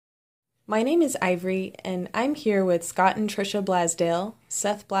My name is Ivory, and I'm here with Scott and Trisha Blasdale,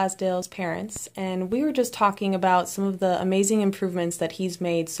 Seth Blasdale's parents, and we were just talking about some of the amazing improvements that he's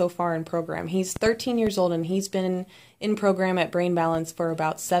made so far in program. He's 13 years old, and he's been in program at Brain Balance for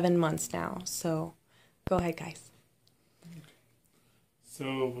about 7 months now. So go ahead, guys.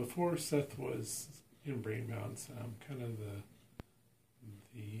 So before Seth was in Brain Balance, kind of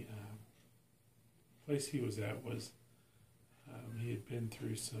the place he was at was he had been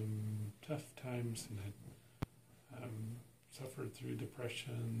through some tough times and had suffered through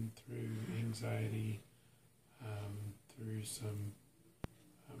depression, through anxiety, through some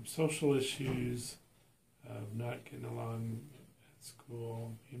social issues of not getting along at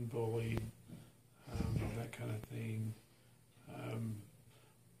school, being bullied, that kind of thing.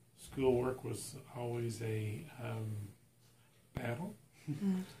 Schoolwork was always a battle, to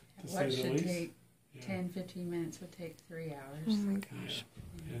say What the should least. take Yeah. 10, 15 minutes would take 3 hours. Oh my gosh.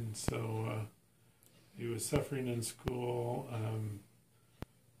 Yeah. And so he was suffering in school.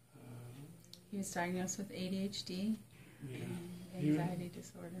 He was diagnosed with ADHD Yeah. and anxiety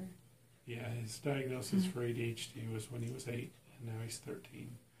disorder. Yeah, his diagnosis for ADHD was when he was 8, and now he's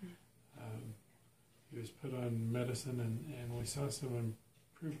 13. He was put on medicine, and we saw some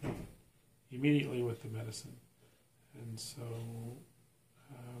improvement immediately with the medicine. And so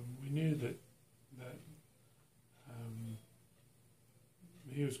we knew that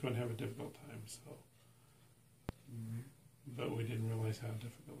he was going to have a difficult time. So, but we didn't realize how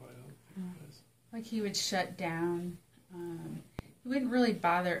difficult I don't think it was. Like he would shut down. He wouldn't really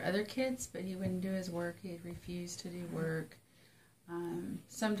bother other kids, but he wouldn't do his work. He'd refuse to do work.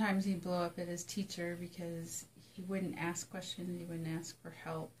 Sometimes he'd blow up at his teacher because he wouldn't ask questions. He wouldn't ask for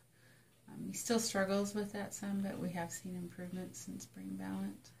help. He still struggles with that some, but we have seen improvements since Brain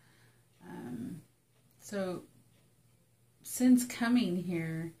Balance. So since coming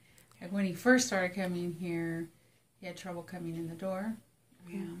here, like when he first started coming here, he had trouble coming in the door.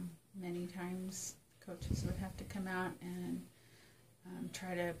 Many times coaches would have to come out and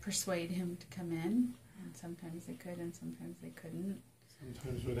try to persuade him to come in. And sometimes they could and sometimes they couldn't.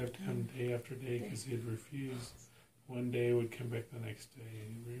 Sometimes we'd have to come day after day because he'd refuse. One day would come back the next day,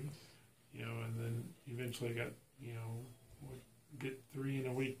 and then eventually got, would get 3 in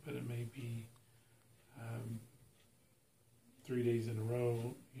a week, but it may be 3 days in a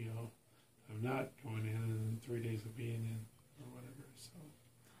row, of not going in, and 3 days of being in, or whatever. So.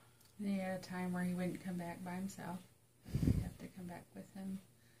 And he had a time where he wouldn't come back by himself. We'd have to come back with him.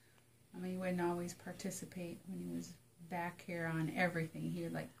 He wouldn't always participate when he was back here on everything. He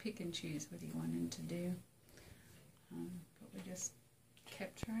would pick and choose what he wanted to do. But we just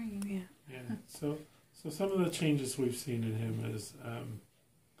kept trying. Yeah. So some of the changes we've seen in him is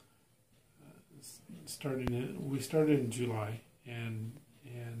we started in July, and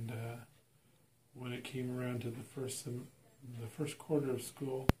when it came around to the first quarter of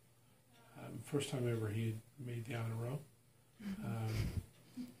school, first time ever he had made the honor roll.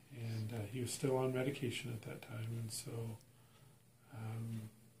 And he was still on medication at that time, and so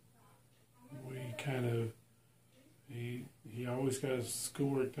we kind of, he always got his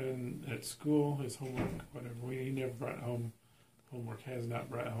schoolwork done at school, his homework, whatever. He never brought home homework, has not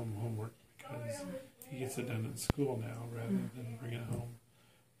brought home homework, because he gets it done at school now rather than bring it home.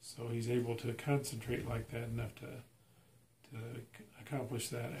 So he's able to concentrate like that enough to accomplish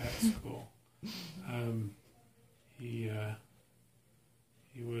that at school.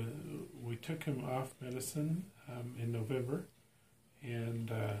 We took him off medicine in November,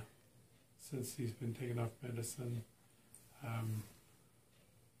 and since he's been taken off medicine,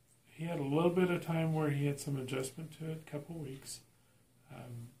 he had a little bit of time where he had some adjustment to it, a couple weeks.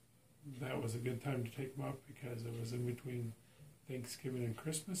 That was a good time to take him off because it was in between Thanksgiving and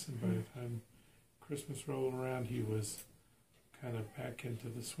Christmas, and by the time Christmas rolled around, he was kind of back into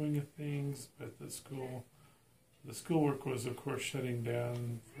the swing of things. But the schoolwork was, of course, shutting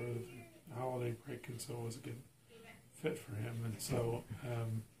down for the holiday break, and so it was a good fit for him. And so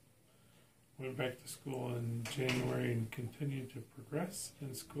went back to school in January and continued to progress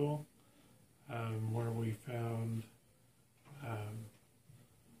in school, where we found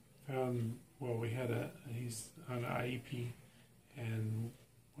he's on an IEP, and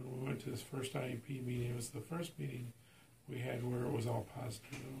when we went to his first IEP meeting, it was the first meeting we had where it was all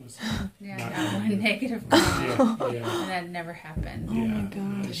positive. It was not one negative comment. And that never happened. Oh my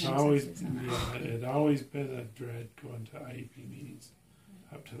gosh. It had always been a dread going to IEP meetings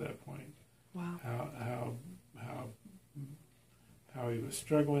up to that point. Wow. How he was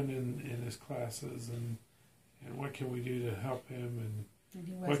struggling in his classes, and what can we do to help him, and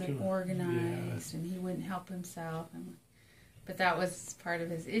he wasn't organized, and he wouldn't help himself. But but that was part of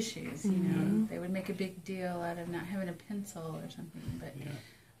his issues, you know. They would make a big deal out of not having a pencil or something, but...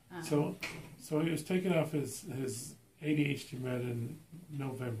 So he was taken off his ADHD med in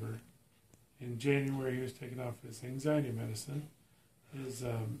November. In January, he was taken off his anxiety medicine. His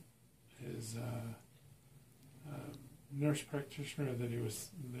nurse practitioner that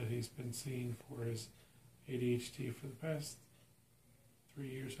he's been seeing for his ADHD for the past 3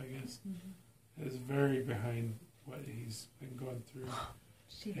 years, I guess, is very behind what he's been going through,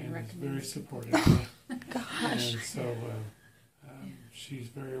 and is very supportive. Gosh. And so she's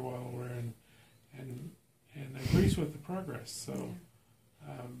very well aware and agrees with the progress. So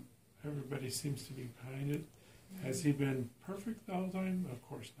everybody seems to be behind it. Has he been perfect the whole time? Of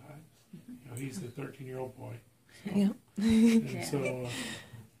course not. You know, he's a 13-year-old boy. So, Yeah. And so,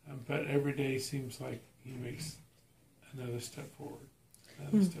 but every day seems like he makes another step forward.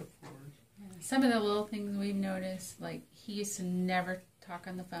 Some of the little things we've noticed, like he used to never talk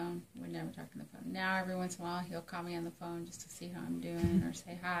on the phone. Would never talk on the phone. Now every once in a while he'll call me on the phone just to see how I'm doing or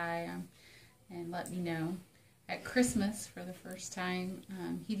say hi and let me know. At Christmas, for the first time,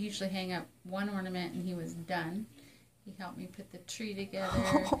 he'd usually hang up one ornament and he was done. He helped me put the tree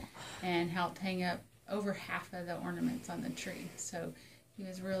together and helped hang up over half of the ornaments on the tree. So he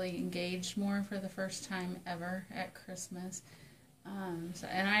was really engaged more for the first time ever at Christmas.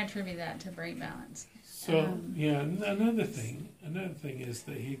 And I attribute that to brain balance. So another thing is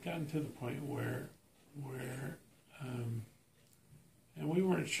that he'd gotten to the point where and we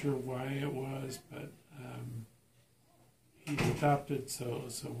weren't sure why it was, but he's adopted, so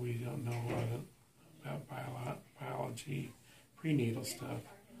we don't know a lot about biology, prenatal stuff,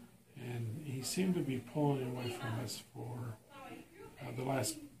 and he seemed to be pulling away from us for the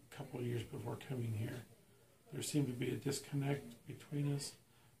last couple of years before coming here. There seemed to be a disconnect between us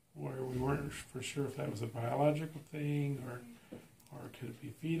where we weren't for sure if that was a biological thing or could it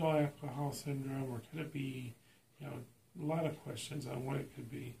be fetal alcohol syndrome or could it be, you know, a lot of questions on what it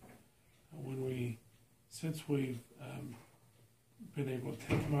could be. Since we've been able to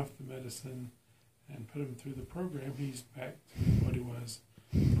take him off the medicine and put him through the program, he's back to what he was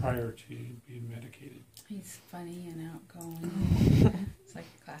prior to being medicated. He's funny and outgoing. It's like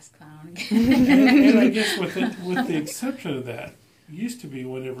a class clown. and I guess with the exception of that, it used to be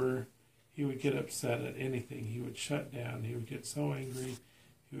whenever he would get upset at anything, he would shut down. He would get so angry,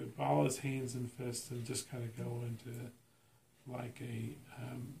 he would ball his hands and fists and just kind of go into like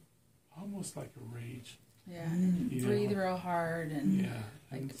almost like a rage. Yeah, and breathe real hard and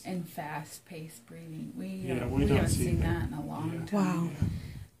and fast-paced breathing. We haven't seen that in a long time.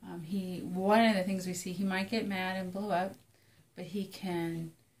 Wow. One of the things we see, he might get mad and blow up, but he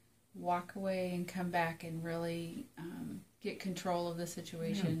can walk away and come back and really get control of the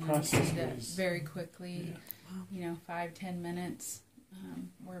situation and do that very quickly. Yeah. Wow. 5-10 minutes.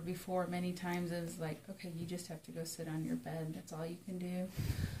 Where before many times it was like, okay, you just have to go sit on your bed. That's all you can do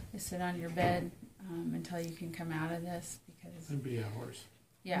is sit on your bed until you can come out of this because it'd be hours.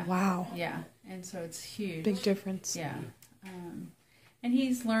 Yeah. Wow. Yeah, and so it's huge. Big difference. Yeah. And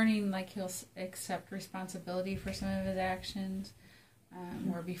he's learning, like, he'll accept responsibility for some of his actions,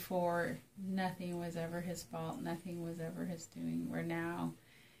 where before nothing was ever his fault, nothing was ever his doing. Where now,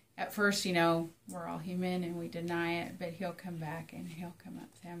 at first, we're all human and we deny it, but he'll come back and he'll come up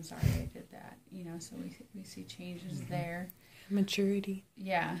and say, I'm sorry I did that. So we see changes there. Maturity.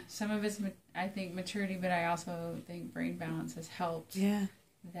 Yeah. Some of it's, I think, maturity, but I also think brain balance has helped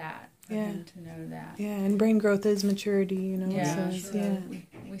that for him to know that. Yeah, and brain growth is maturity, Yeah, so, sure.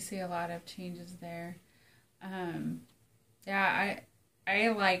 We see a lot of changes there. I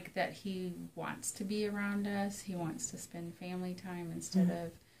like that he wants to be around us. He wants to spend family time instead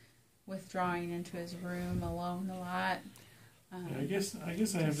of withdrawing into his room alone a lot. I guess I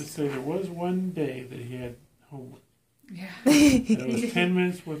have to say there was one day that he had homework. Yeah. It was 10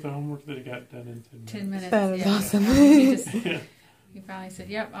 minutes worth of homework that he got done in 10 minutes. That was awesome. He finally said,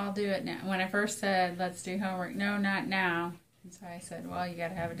 yep, I'll do it now. When I first said, let's do homework, no, not now. And so I said, well, you got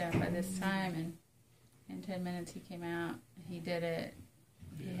to have it done by this time. And in 10 minutes he came out. He did it.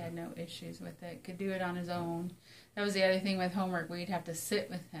 He had no issues with it. Could do it on his own. That was the other thing with homework. We'd have to sit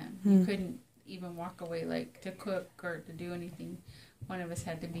with him. You couldn't even walk away, like, to cook or to do anything. One of us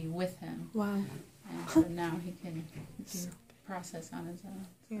had to be with him. Wow. And so now he can do process on his own.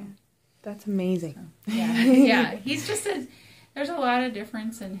 So. Yeah. That's amazing. So, yeah. He's just there's a lot of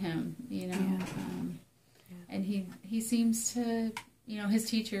difference in him, and he seems to, his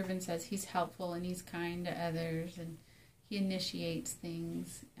teacher even says he's helpful and he's kind to others and he initiates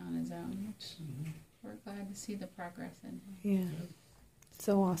things on his own, which we're glad to see the progress in him. Yeah.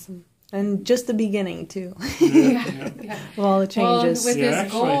 So awesome. And just the beginning, too, Yeah. of all the changes. Well, with Yeah,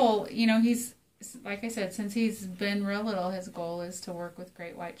 his goal, he's, like I said, since he's been real little, his goal is to work with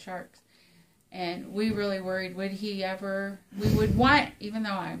great white sharks. And we really worried, we would want, even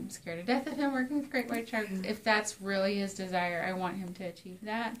though I'm scared to death of him working with great white sharks, if that's really his desire, I want him to achieve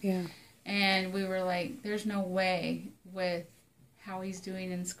that. Yeah. And we were like, there's no way with how he's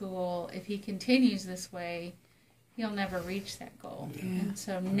doing in school, if he continues this way, he'll never reach that goal. Yeah. And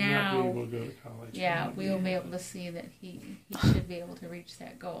so I'll now, not be able to go to college. yeah, we'll be able to see that he should be able to reach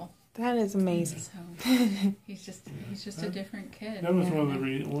that goal. That is amazing. So he's just a different kid. That was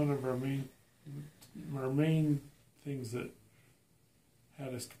one of our main things that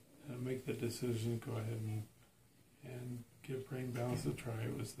had us make the decision to go ahead and give Brain Balance a try.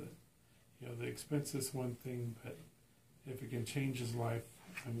 It was that the expense is one thing, but if it can change his life,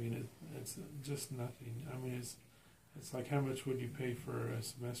 I mean, it's just nothing. I mean, it's like how much would you pay for a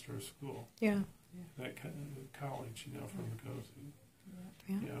semester of school? Yeah. That kind of college, from the go to.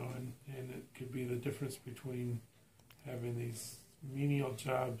 Yeah. And it could be the difference between having these menial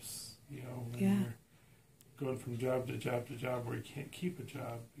jobs, when you're going from job to job to job where you can't keep a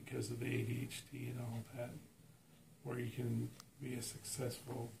job because of the ADHD and all that, where you can be a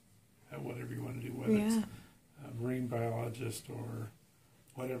successful at whatever you want to do, whether it's a marine biologist or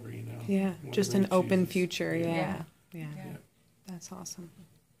whatever, Yeah, just an open future, yeah. That's awesome.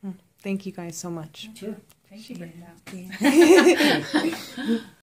 Thank you guys so much. Sure. Thank you, Brenda. Yeah.